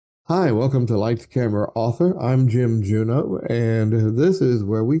Hi, welcome to Lights Camera Author. I'm Jim Juno, and this is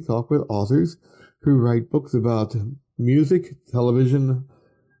where we talk with authors who write books about music, television,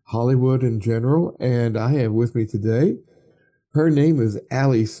 Hollywood in general. And I have with me today, her name is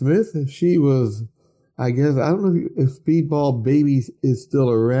Allie Smith. She was, I guess, I don't know if Speedball Baby is still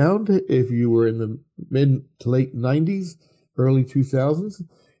around, if you were in the mid to late 90s, early 2000s,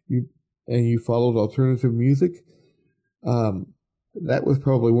 you and you followed alternative music. Um, that was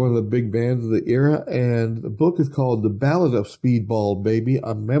probably one of the big bands of the era, and the book is called The Ballad of Speedball Baby,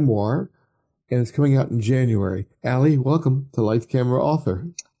 a memoir, and it's coming out in January. Allie, welcome to Lights Camera Author.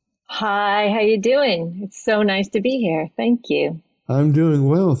 Hi, how you doing? It's so nice to be here. Thank you. I'm doing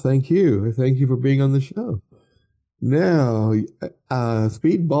well, thank you. Thank you for being on the show. Now,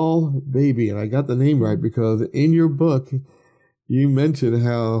 Speedball Baby, and I got the name right because in your book, you mentioned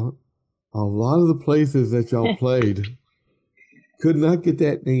how a lot of the places that y'all played could not get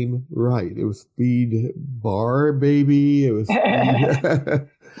that name right. It was Speed Bar Baby. It was Speed.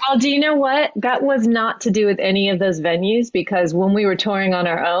 Well, do you know what? That was not to do with any of those venues because when we were touring on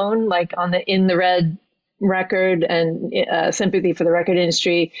our own, like on the In the Red record and Sympathy for the Record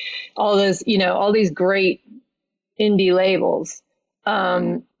Industry, all those, all these great indie labels.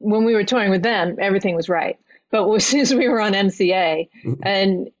 When we were touring with them, everything was right. But since we were on MCA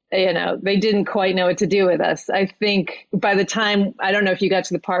and they didn't quite know what to do with us. I think by the time, I don't know if you got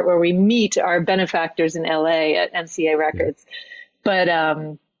to the part where we meet our benefactors in LA at MCA Records, but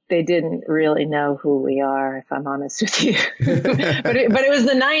they didn't really know who we are, if I'm honest with you. but it was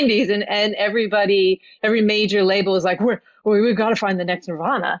the 90s and every major label was like, we've got to find the next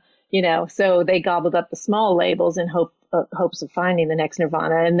Nirvana, so they gobbled up the small labels in hopes of finding the next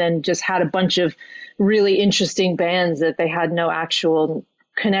Nirvana, and then just had a bunch of really interesting bands that they had no actual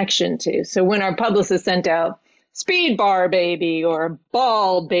connection to. So when our publicist sent out Speed Bar Baby or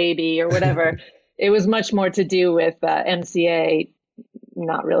Ball Baby or whatever, it was much more to do with MCA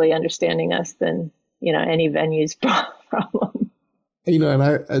not really understanding us than any venue's problem. And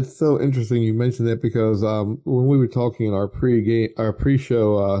it's so interesting you mentioned that because when we were talking in our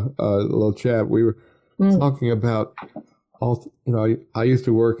pre-show little chat, we were talking about I used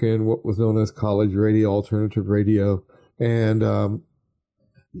to work in what was known as college radio, alternative radio, and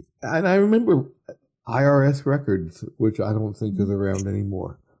I remember IRS Records, which I don't think is around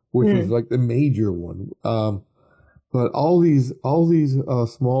anymore, which was like the major one. But all these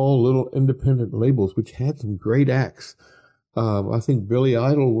small little independent labels, which had some great acts. I think Billy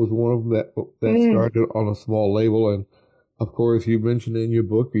Idol was one of them that started on a small label, and of course, you mentioned in your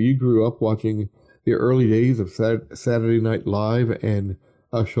book you grew up watching the early days of Saturday Night Live and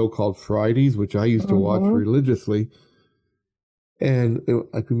a show called Fridays, which I used to watch religiously. And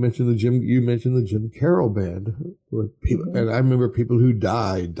like you mentioned the Jim Carroll band with people, and I remember people who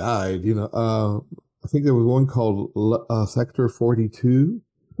died. I think there was one called Sector 42.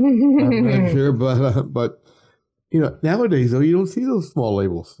 I'm not sure, but nowadays though you don't see those small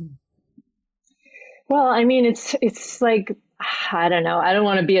labels. Well, I mean, it's like, I don't know. I don't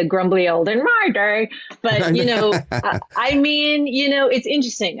want to be a grumbly old in my day, but I mean, it's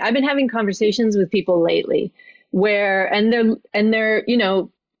interesting. I've been having conversations with people lately and they're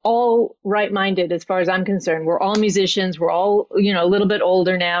all right-minded as far as I'm concerned. We're all musicians. We're all a little bit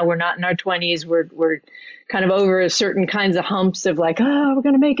older now. We're not in our 20s. We're kind of over certain kinds of humps of like, oh, we're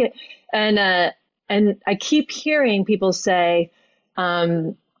gonna make it. And I keep hearing people say,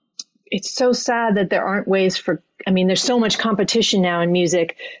 it's so sad that there aren't ways for. I mean, there's so much competition now in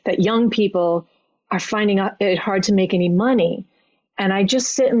music that young people are finding it hard to make any money. And I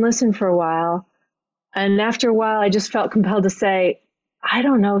just sit and listen for a while. And after a while, I just felt compelled to say, I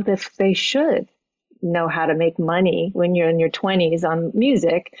don't know if they should know how to make money when you're in your 20s on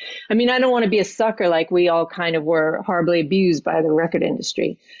music. I mean, I don't want to be a sucker like we all kind of were horribly abused by the record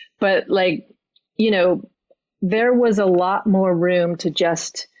industry. But there was a lot more room to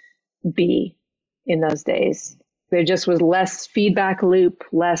just be in those days. There just was less feedback loop,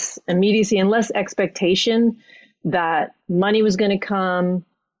 less immediacy, and less expectation that money was going to come,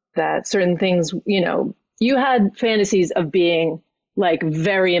 that certain things, you had fantasies of being like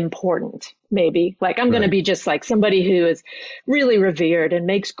very important, maybe like I'm going to be just like somebody who is really revered and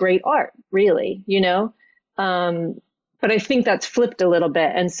makes great art, really, but I think that's flipped a little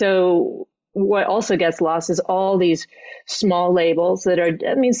bit. And so what also gets lost is all these small labels that are,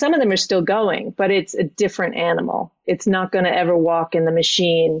 I mean, some of them are still going, but it's a different animal. It's not going to ever walk in the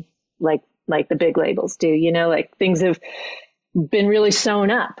machine like the big labels do, like things have been really sewn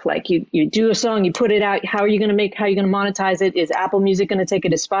up. Like you do a song, you put it out. How are you going to monetize it? Is Apple Music going to take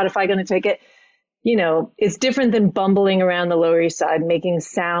it? Is Spotify going to take it? it's different than bumbling around the Lower East Side making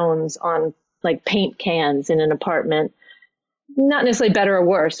sounds on like paint cans in an apartment. Not necessarily better or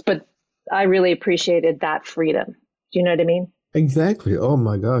worse, but I really appreciated that freedom. Do you know what I mean? Exactly. Oh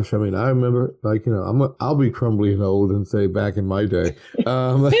my gosh. I mean, I remember like, I'll be crumbly and old and say back in my day.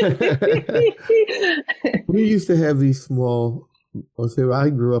 We used to have these small, let's say I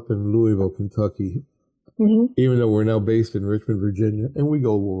grew up in Louisville, Kentucky, even though we're now based in Richmond, Virginia, and we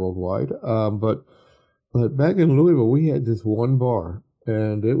go worldwide. But back in Louisville, we had this one bar,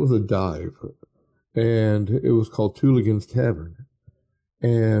 and it was a dive, and it was called Tooligans Tavern.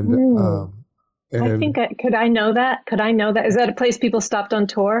 And I think could I know that? Could I know that? Is that a place people stopped on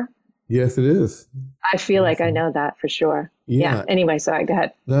tour? Yes, it is. I feel like I know that for sure. Yeah. Anyway, sorry, go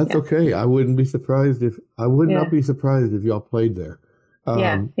ahead. That's okay. I wouldn't be surprised if I would not be surprised if y'all played there.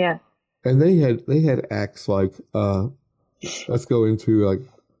 Yeah. And they had acts like let's go into like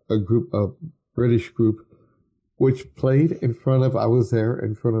a British group which played in front of, I was there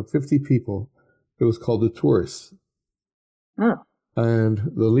in front of 50 people. It was called The Tourists. Oh. And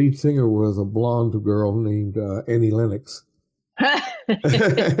the lead singer was a blonde girl named Annie Lennox.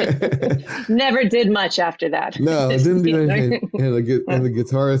 Never did much after that. No, it didn't do anything. And the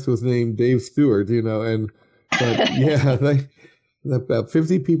guitarist was named Dave Stewart, but yeah, about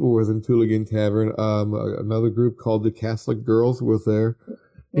 50 people was in Tooligans Tavern. Another group called the Catholic Girls was there.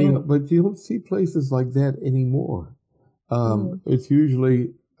 But you don't see places like that anymore. It's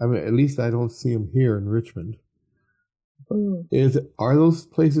usually, I mean, at least I don't see them here in Richmond. Are those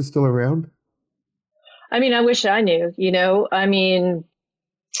places still around? I mean, I wish I knew, I mean,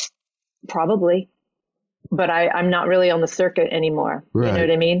 probably, but I'm not really on the circuit anymore. Right. You know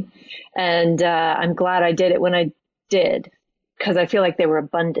what I mean? And I'm glad I did it when I did, because I feel like they were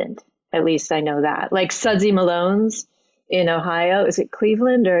abundant. At least I know that. Like Sudsy Malone's in Ohio. Is it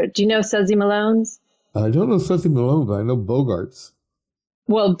Cleveland, or do you know Sudsy Malone's? I don't know Sudsy Malone, but I know Bogart's.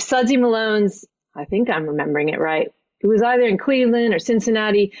 Well, Sudsy Malone's, I think I'm remembering it right. It was either in Cleveland or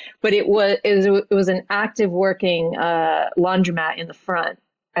Cincinnati, but it was an active working laundromat in the front,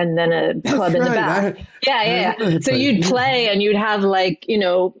 and then a club in the back. Yeah. So you'd play, and you'd have like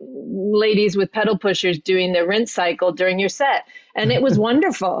ladies with pedal pushers doing the rinse cycle during your set, and it was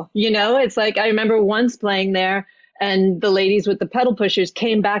wonderful. It's like I remember once playing there, and the ladies with the pedal pushers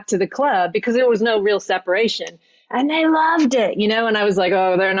came back to the club because there was no real separation. And they loved it, and I was like,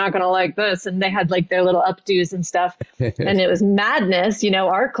 oh, they're not going to like this. And they had like their little updos and stuff. And it was madness.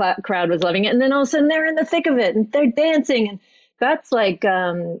 Our crowd was loving it. And then all of a sudden they're in the thick of it and they're dancing. And that's like,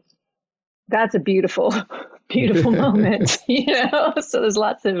 that's a beautiful, beautiful moment, So there's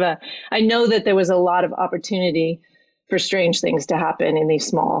lots of, I know that there was a lot of opportunity for strange things to happen in these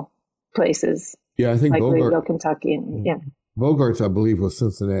small places. Yeah, I think like Louisville, Kentucky. And, Bogart's, I believe, was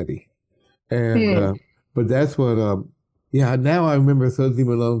Cincinnati. And, but that's what, now I remember Sudsy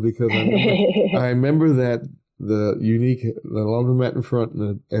Malone because I remember that the laundromat in front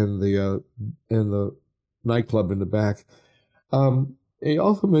and the nightclub in the back. He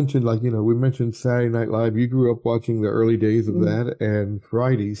also mentioned, we mentioned Saturday Night Live. You grew up watching the early days of that and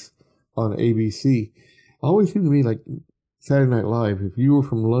Fridays on ABC. Always seemed to me like Saturday Night Live, if you were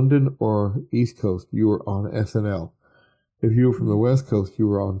from London or East Coast, you were on SNL. If you were from the West Coast, you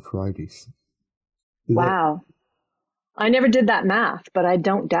were on Fridays. Wow. I never did that math, but I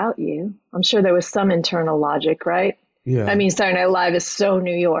don't doubt you. I'm sure there was some internal logic, right? Yeah. I mean, Saturday Night Live is so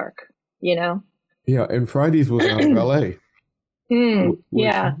New York, Yeah, and Fridays was out of LA.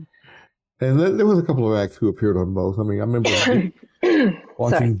 Yeah. And there was a couple of acts who appeared on both. I mean, I remember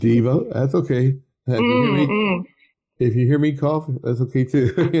watching Diva. That's okay. If you hear me cough, that's okay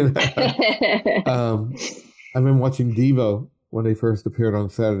too. I remember watching Devo when they first appeared on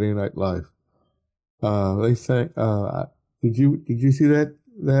Saturday Night Live. They sang. Did you see that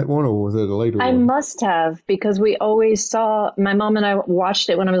one, or was it a later one? I must have, because we always saw, my mom and I watched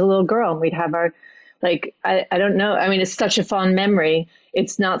it when I was a little girl, and we'd have our, I don't know. I mean, it's such a fond memory.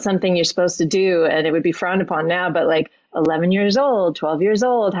 It's not something you're supposed to do, and it would be frowned upon now, but 11 years old, 12 years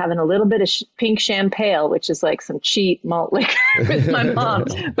old, having a little bit of pink champagne, which is like some cheap malt liquor with my mom,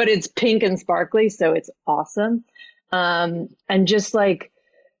 but it's pink and sparkly. So it's awesome. And just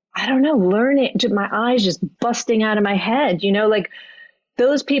I don't know, learning, my eyes just busting out of my head,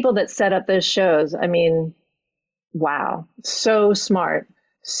 those people that set up those shows. I mean, wow, so smart,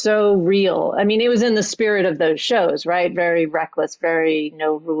 so real. I mean, it was in the spirit of those shows, right? Very reckless, very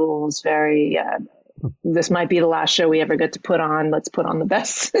no rules, very, this might be the last show we ever get to put on. Let's put on the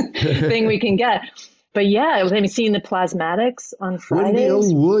best thing we can get. But yeah, I mean, seeing the Plasmatics on Fridays. Wendy O.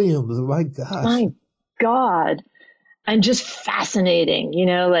 Williams, my gosh. My God. And just fascinating,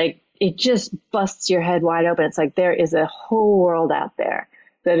 it just busts your head wide open. It's like there is a whole world out there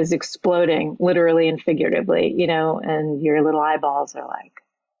that is exploding, literally and figuratively, you know, and your little eyeballs are like,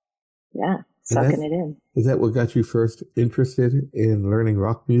 yeah, sucking it in. Is that what got you first interested in learning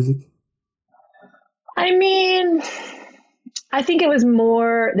rock music? I mean, I think it was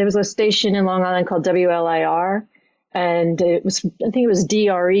more, there was a station in Long Island called WLIR, and it was, I think it was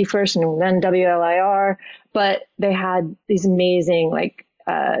DRE first and then WLIR, but they had these amazing, like,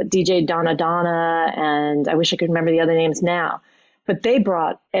 DJ Donna Donna, and I wish I could remember the other names now, but they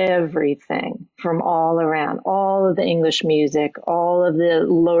brought everything from all around, all of the English music, all of the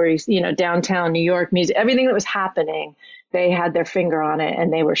lower, you know, downtown New York music, everything that was happening, they had their finger on it,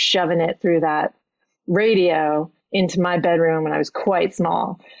 and they were shoving it through that radio into my bedroom when I was quite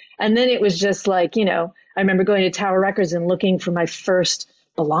small. And then it was just like, you know, I remember going to Tower Records and looking for my first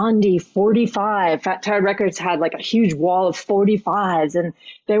Blondie 45. Fat Tower Records had like a huge wall of 45s, and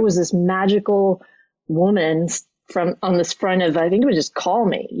there was this magical woman from on this front of, I think it was just Call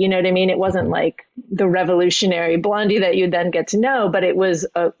Me. You know what I mean? It wasn't like the revolutionary Blondie that you then get to know, but it was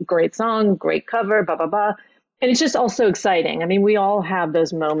a great song, great cover, blah, blah, blah. And it's just also exciting. I mean, we all have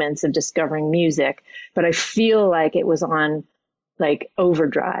those moments of discovering music, but I feel like it was on like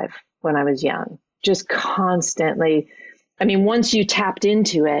overdrive when I was young, just constantly. I mean, once you tapped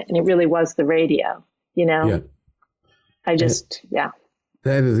into it, and it really was the radio, you know, yeah. I just, yeah.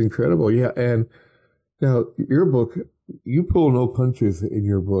 That is incredible. Yeah. And now your book, you pull no punches in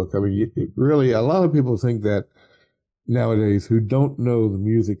your book. I mean, really, a lot of people think that nowadays who don't know the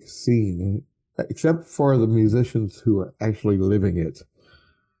music scene, except for the musicians who are actually living it,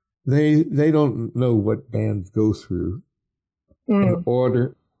 they don't know what bands go through in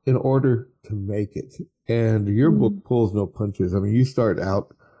order to make it. And your book pulls no punches. I mean, you start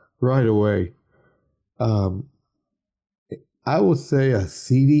out right away. I would say a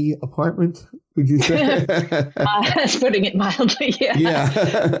seedy apartment. Would you say? That's putting it mildly. Yeah.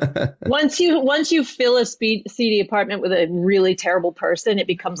 Yeah. Once you fill a seedy apartment with a really terrible person, it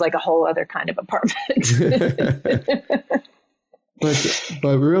becomes like a whole other kind of apartment.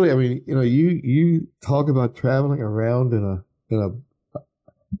 But really, I mean, you know, you talk about traveling around in a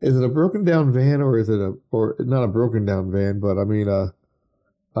is it a broken down van, or is it or not a broken down van, but I mean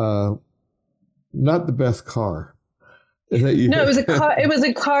not the best car. No, it was a car. It was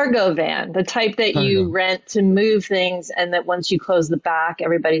a cargo van, the type that you rent to move things, and that once you close the back,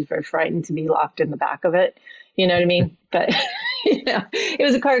 everybody's very frightened to be locked in the back of it. You know what I mean? But you know, it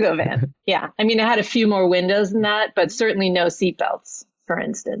was a cargo van. Yeah, I mean, it had a few more windows than that, but certainly no seatbelts, for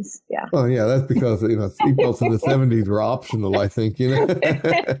instance. Yeah. Oh yeah, that's because, you know, seatbelts in the 70s were optional, I think. You know,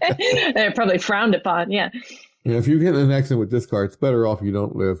 they're probably frowned upon. Yeah. You know, if you get in an accident with this car, it's better off you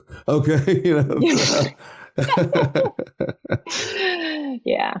don't live. Okay, you know. So.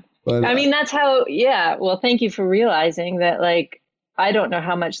 Yeah. But, I mean, that's how, yeah. Well, thank you for realizing that, like, I don't know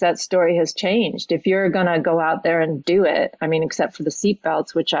how much that story has changed. If you're going to go out there and do it, I mean, except for the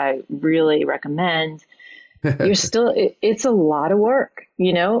seatbelts, which I really recommend, you're still, it's a lot of work,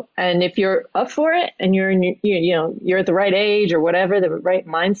 you know, and if you're up for it and you're in, you know, you're at the right age or whatever, the right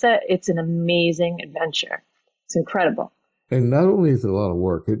mindset, it's an amazing adventure. It's incredible. And not only is it a lot of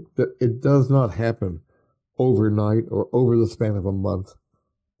work, it does not happen overnight or over the span of a month.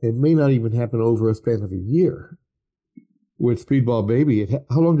 It may not even happen over a span of a year. With Speedball Baby,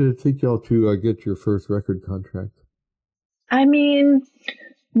 how long did it take y'all to get your first record contract? I mean,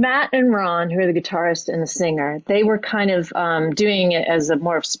 Matt and Ron, who are the guitarist and the singer, they were kind of doing it as a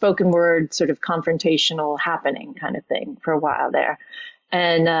more of spoken word, sort of confrontational happening kind of thing for a while there.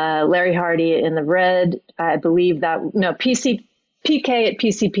 And Larry Hardy in the Red, I believe that, no, PK at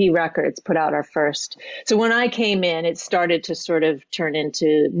PCP Records put out our first. So when I came in, it started to sort of turn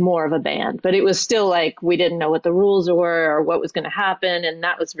into more of a band, but it was still like we didn't know what the rules were or what was going to happen. And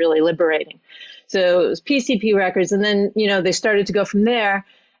that was really liberating. So it was PCP Records. And then, you know, they started to go from there.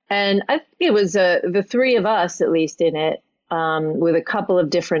 And I think it was the three of us, at least in it, with a couple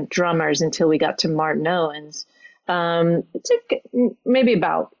of different drummers until we got to Martin Owens. It took maybe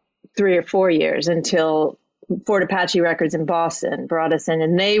about 3 or 4 years until Fort Apache Records in Boston brought us in,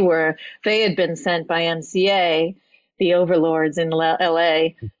 and they had been sent by MCA, the overlords in LA,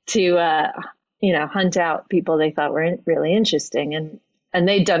 to you know, hunt out people they thought were really interesting, and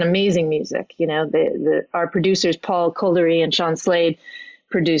they'd done amazing music. You know, our producers Paul Coldery and Sean Slade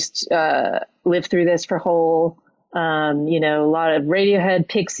produced "Live Through This" for Hole. You know, a lot of Radiohead,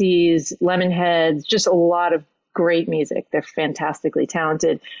 Pixies, Lemonheads, just a lot of great music. They're fantastically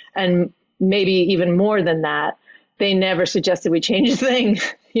talented, and maybe even more than that, they never suggested we change a thing.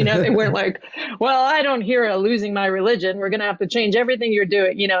 They weren't like, well, I don't hear a losing my religion. We're going to have to change everything you're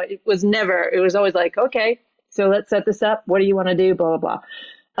doing. It was always like, okay, so let's set this up. What do you want to do? Blah, blah,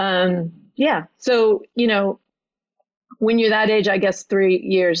 blah. Yeah. So, when you're that age, I guess 3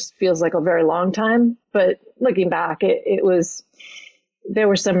 years feels like a very long time, but looking back, there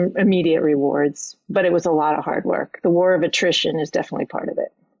were some immediate rewards, but it was a lot of hard work. The war of attrition is definitely part of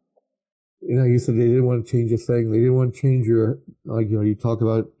it. You said they didn't want to change a thing. They didn't want to change your, you talk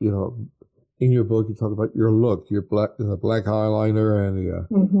about, in your book, you talk about your look, your black eyeliner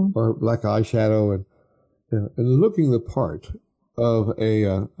and or black eyeshadow and looking the part of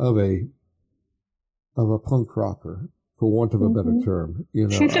a punk rocker, for want of a better term,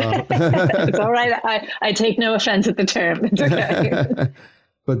 It's all right. I take no offense at the term. It's okay.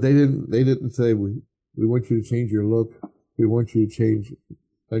 But they didn't say, we want you to change your look. We want you to change,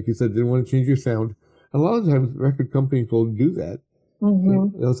 like you said, they didn't want to change your sound. And a lot of times record companies will do that.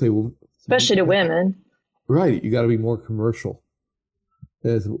 They'll say, well, especially to women. Right. You got to be more commercial.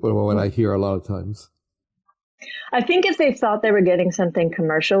 Is what I hear a lot of times. I think if they thought they were getting something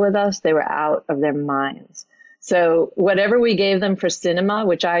commercial with us, they were out of their minds. So whatever we gave them for Cinema,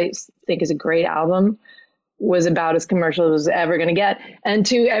 which I think is a great album, was about as commercial as it was ever going to get. And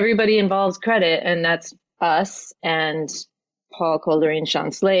to everybody involved's credit, and that's us and Paul Kolderie and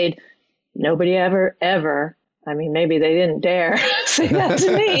Sean Slade, nobody ever, I mean, maybe they didn't dare say that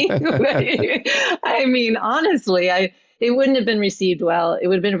to me. I mean, honestly, it wouldn't have been received well. It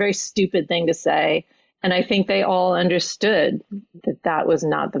would have been a very stupid thing to say. And I think they all understood that was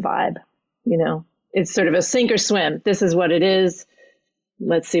not the vibe. It's sort of a sink or swim. This is what it is.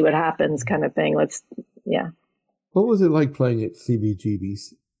 Let's see what happens kind of thing. What was it like playing at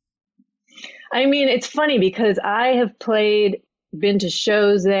CBGB's? I mean, it's funny because I have been to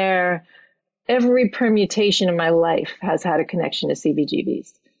shows there. Every permutation of my life has had a connection to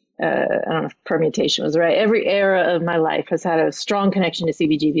CBGB's. I don't know if permutation was right. Every era of my life has had a strong connection to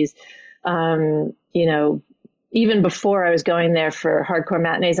CBGB's. Even before I was going there for hardcore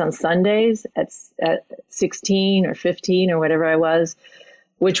matinees on Sundays at 16 or 15 or whatever I was,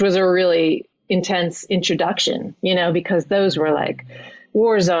 which was a really intense introduction, because those were like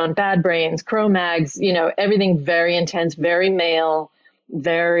Warzone, Bad Brains, Cro-Mags, everything very intense, very male,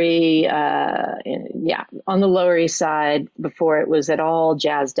 very, on the Lower East Side before it was at all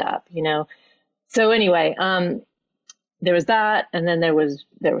jazzed up, So anyway, there was that, and then there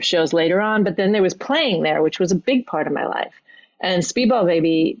were shows later on, but then there was playing there, which was a big part of my life. And Speedball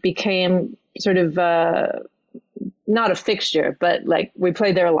Baby became sort of not a fixture, but like we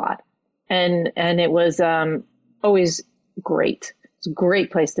played there a lot, and it was always great. It's a great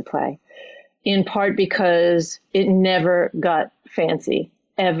place to play, in part because it never got fancy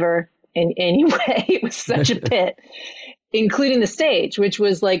ever in any way. It was such a pit, including the stage, which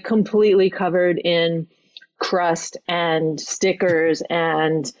was like completely covered in crust and stickers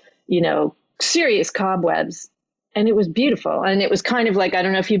and, serious cobwebs. And it was beautiful. And it was kind of like, I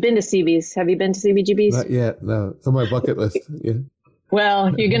don't know if you've been to CB's. Have you been to CBGB's? Not yet. No, it's on my bucket list. Yeah.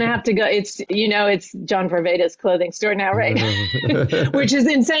 Well, you're going to have to go. It's John Varvatos' clothing store now, right? Which is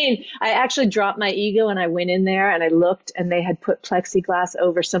insane. I actually dropped my ego and I went in there and I looked, and they had put plexiglass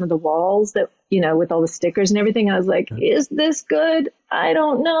over some of the walls that, with all the stickers and everything. I was like, is this good? I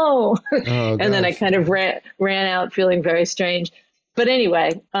don't know. Oh, and then I kind of ran out feeling very strange. But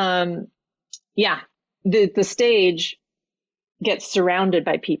anyway, the stage gets surrounded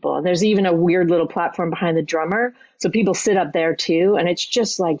by people, and there's even a weird little platform behind the drummer, so people sit up there too, and it's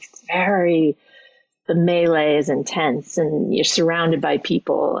just like the melee is intense, and you're surrounded by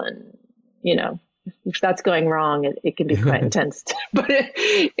people, and if that's going wrong, it can be quite intense. But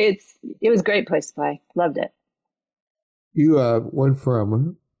it was a great place to play. Loved it. You went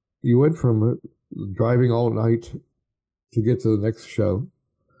from driving all night to get to the next show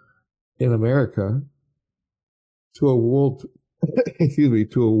in America to a world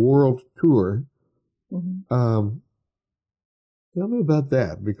tour. Tell me about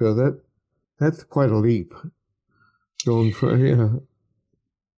that, because that's quite a leap going for,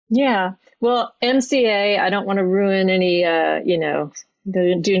 Yeah. Well, MCA, I don't want to ruin any,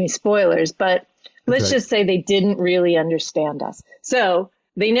 don't do any spoilers, but let's just say they didn't really understand us. So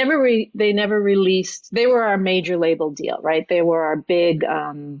they never released, they were our major label deal, right? They were our big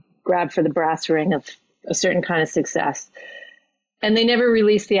grab for the brass ring of a certain kind of success. And they never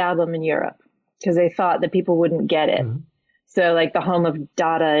released the album in Europe because they thought that people wouldn't get it. Mm-hmm. So like the home of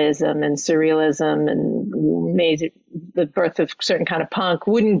Dadaism and surrealism and made the birth of certain kind of punk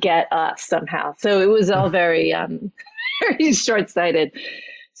wouldn't get us somehow. So it was all very, very short-sighted.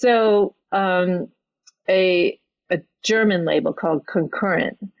 So a a German label called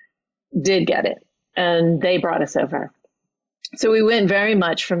Concurrent did get it, and they brought us over. So we went very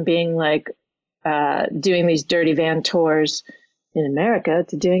much from being like doing these dirty van tours in America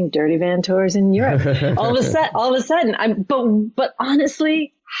to doing dirty van tours in Europe. all of a sudden, but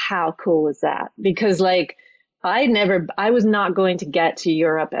honestly, how cool was that? Because like I was not going to get to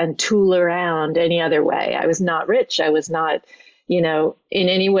Europe and tool around any other way. I was not rich. I was not, in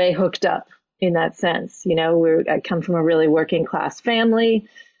any way hooked up in that sense. I come from a really working class family.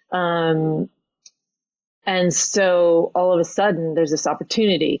 And so all of a sudden there's this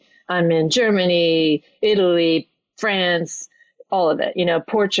opportunity. I'm in Germany, Italy, France, all of it,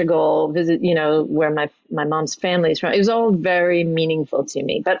 Portugal, visit, where my mom's family is from. It was all very meaningful to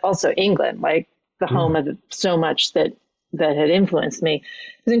me, but also England, like the home of so much that had influenced me.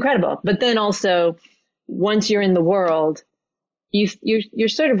 It was incredible. But then also once you're in the world, you're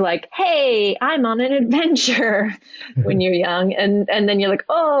sort of like, hey, I'm on an adventure when you're young. And then you're like,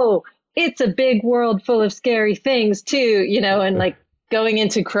 oh, it's a big world full of scary things too, and like going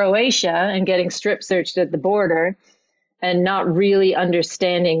into Croatia and getting strip searched at the border and not really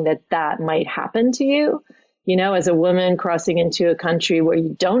understanding that might happen to you, as a woman crossing into a country where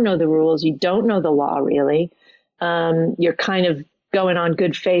you don't know the rules, you don't know the law really. You're kind of going on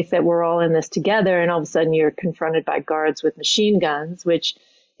good faith that we're all in this together. And all of a sudden you're confronted by guards with machine guns, which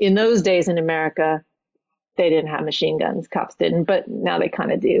in those days in America, they didn't have machine guns. Cops didn't, but now they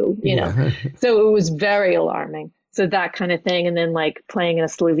kind of do, know. So it was very alarming. So that kind of thing. And then like playing in a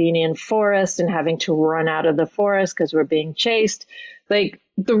Slovenian forest and having to run out of the forest because we're being chased. Like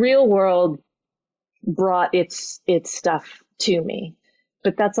the real world brought its stuff to me.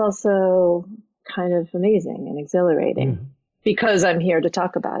 But that's also kind of amazing and exhilarating because I'm here to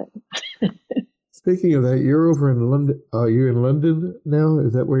talk about it. Speaking of that, you're over in London. You're in London now?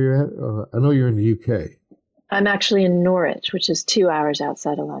 Is that where you're at? I know you're in the UK. I'm actually in Norwich, which is 2 hours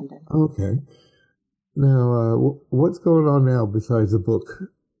outside of London. Okay. Now, what's going on now besides the book?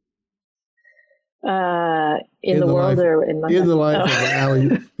 In the world life, or in London? In the life of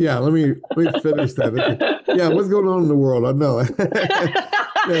Ali. Yeah, let me finish that. Okay. Yeah, what's going on in the world? I know. I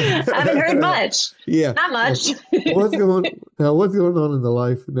haven't heard much. Yeah. Not much. What's going on in the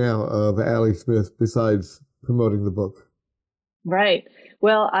life now of Ali Smith besides promoting the book? Right.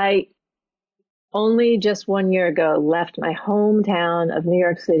 Well, I only just 1 year ago left my hometown of New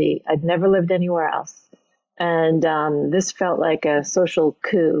York City. I'd never lived anywhere else. And this felt like a social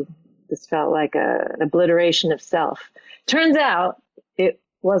coup. This felt like an obliteration of self. Turns out it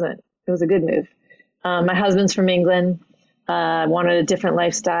wasn't. It was a good move. My husband's from England. Wanted a different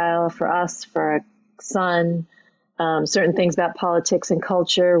lifestyle for us, for a son. Certain things about politics and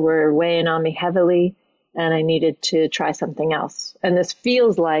culture were weighing on me heavily, and I needed to try something else. And this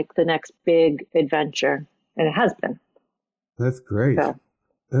feels like the next big adventure, and it has been. That's great. So,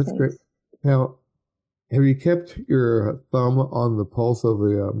 That's thanks. great. Now, have you kept your thumb on the pulse of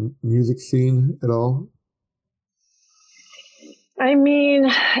the music scene at all? I mean,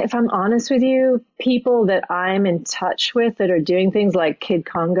 if I'm honest with you, people that I'm in touch with that are doing things like Kid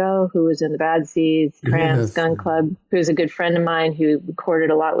Congo, who was in the Bad Seeds, Cramps, Yes. Gun Club, who's a good friend of mine who recorded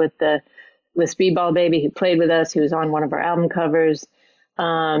a lot with Speedball Baby, who played with us, who was on one of our album covers.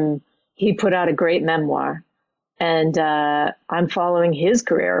 He put out a great memoir, and I'm following his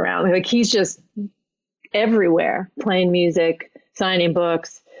career around. Like he's just everywhere, playing music, signing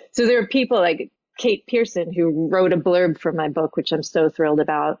books. So there are people like Kate Pearson, who wrote a blurb for my book, which I'm so thrilled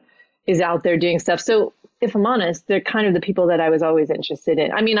about, is out there doing stuff. So if I'm honest, they're kind of the people that I was always interested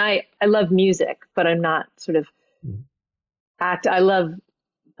in. I mean, I love music, but I'm not sort of I love,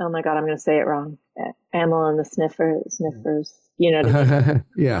 oh my God, I'm going to say it wrong. Amyl and the Sniffers, you know what I mean?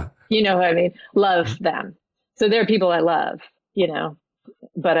 Yeah. You know what I mean? Love them. So they're people I love,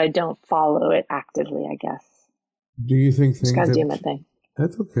 but I don't follow it actively, I guess. Do you think things Just gotta have do my thing.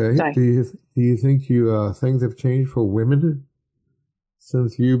 That's okay. Sorry. Do you think things have changed for women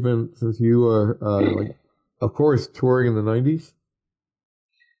since you are like, of course, touring in the 90s?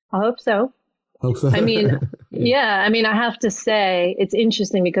 I hope so. Hope so. I mean, yeah, I mean, I have to say it's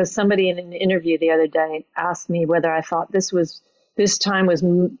interesting because somebody in an interview the other day asked me whether I thought this time was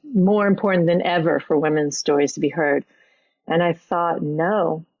more important than ever for women's stories to be heard. And I thought,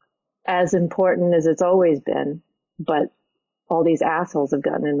 no, as important as it's always been, but all these assholes have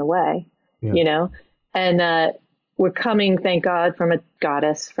gotten in the way, and we're coming, thank God, from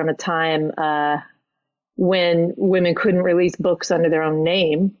a time when women couldn't release books under their own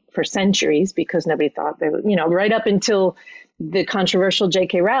name for centuries because nobody thought they would, right up until the controversial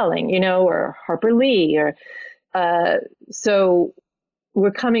J.K. Rowling, or Harper Lee, or so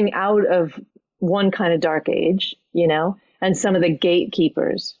we're coming out of one kind of dark age, you know, and some of the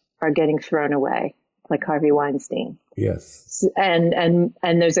gatekeepers are getting thrown away, like Harvey Weinstein. Yes. And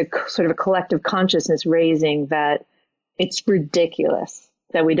there's a sort of a collective consciousness raising that it's ridiculous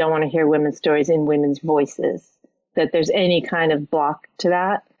that we don't want to hear women's stories in women's voices, that there's any kind of block to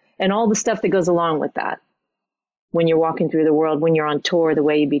that, and all the stuff that goes along with that. When you're walking through the world, when you're on tour, the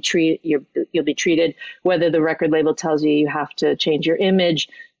way you'll be treated, whether the record label tells you you have to change your image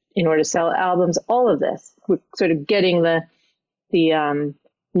in order to sell albums, all of this, we're sort of getting the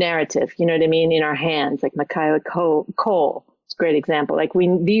narrative, you know what I mean, in our hands, like Michaela Cole. It's a great example. Like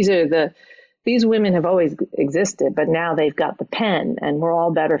these women have always existed, but now they've got the pen and we're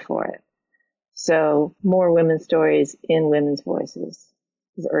all better for it. So more women's stories in women's voices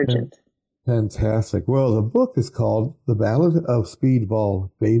is urgent. Fantastic. Well, the book is called The Ballad of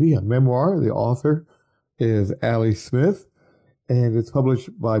Speedball Baby, a memoir. The author is Allie Smith, and it's published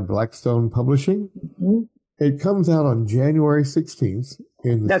by Blackstone Publishing. Mm-hmm. It comes out on January 16th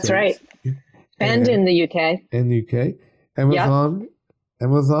in the That's States. Right. And in the UK. In the UK. Amazon,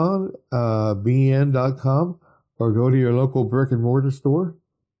 BN.com, or go to your local brick and mortar store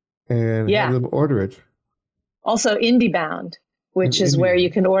and have them order it. Also, IndieBound, which is where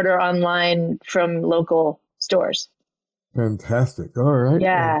you can order online from local stores. Fantastic. All right.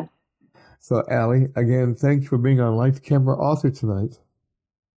 Yeah. So, Allie, again, thanks for being on Lights Camera Author tonight.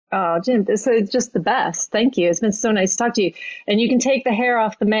 Oh, Jim, this is just the best. Thank you. It's been so nice to talk to you. And you can take the hair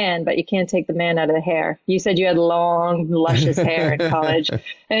off the man, but you can't take the man out of the hair. You said you had long, luscious hair in college,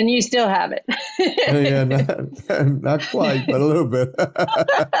 and you still have it. Yeah, not quite, but a little bit.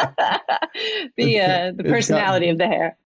 The personality of the hair.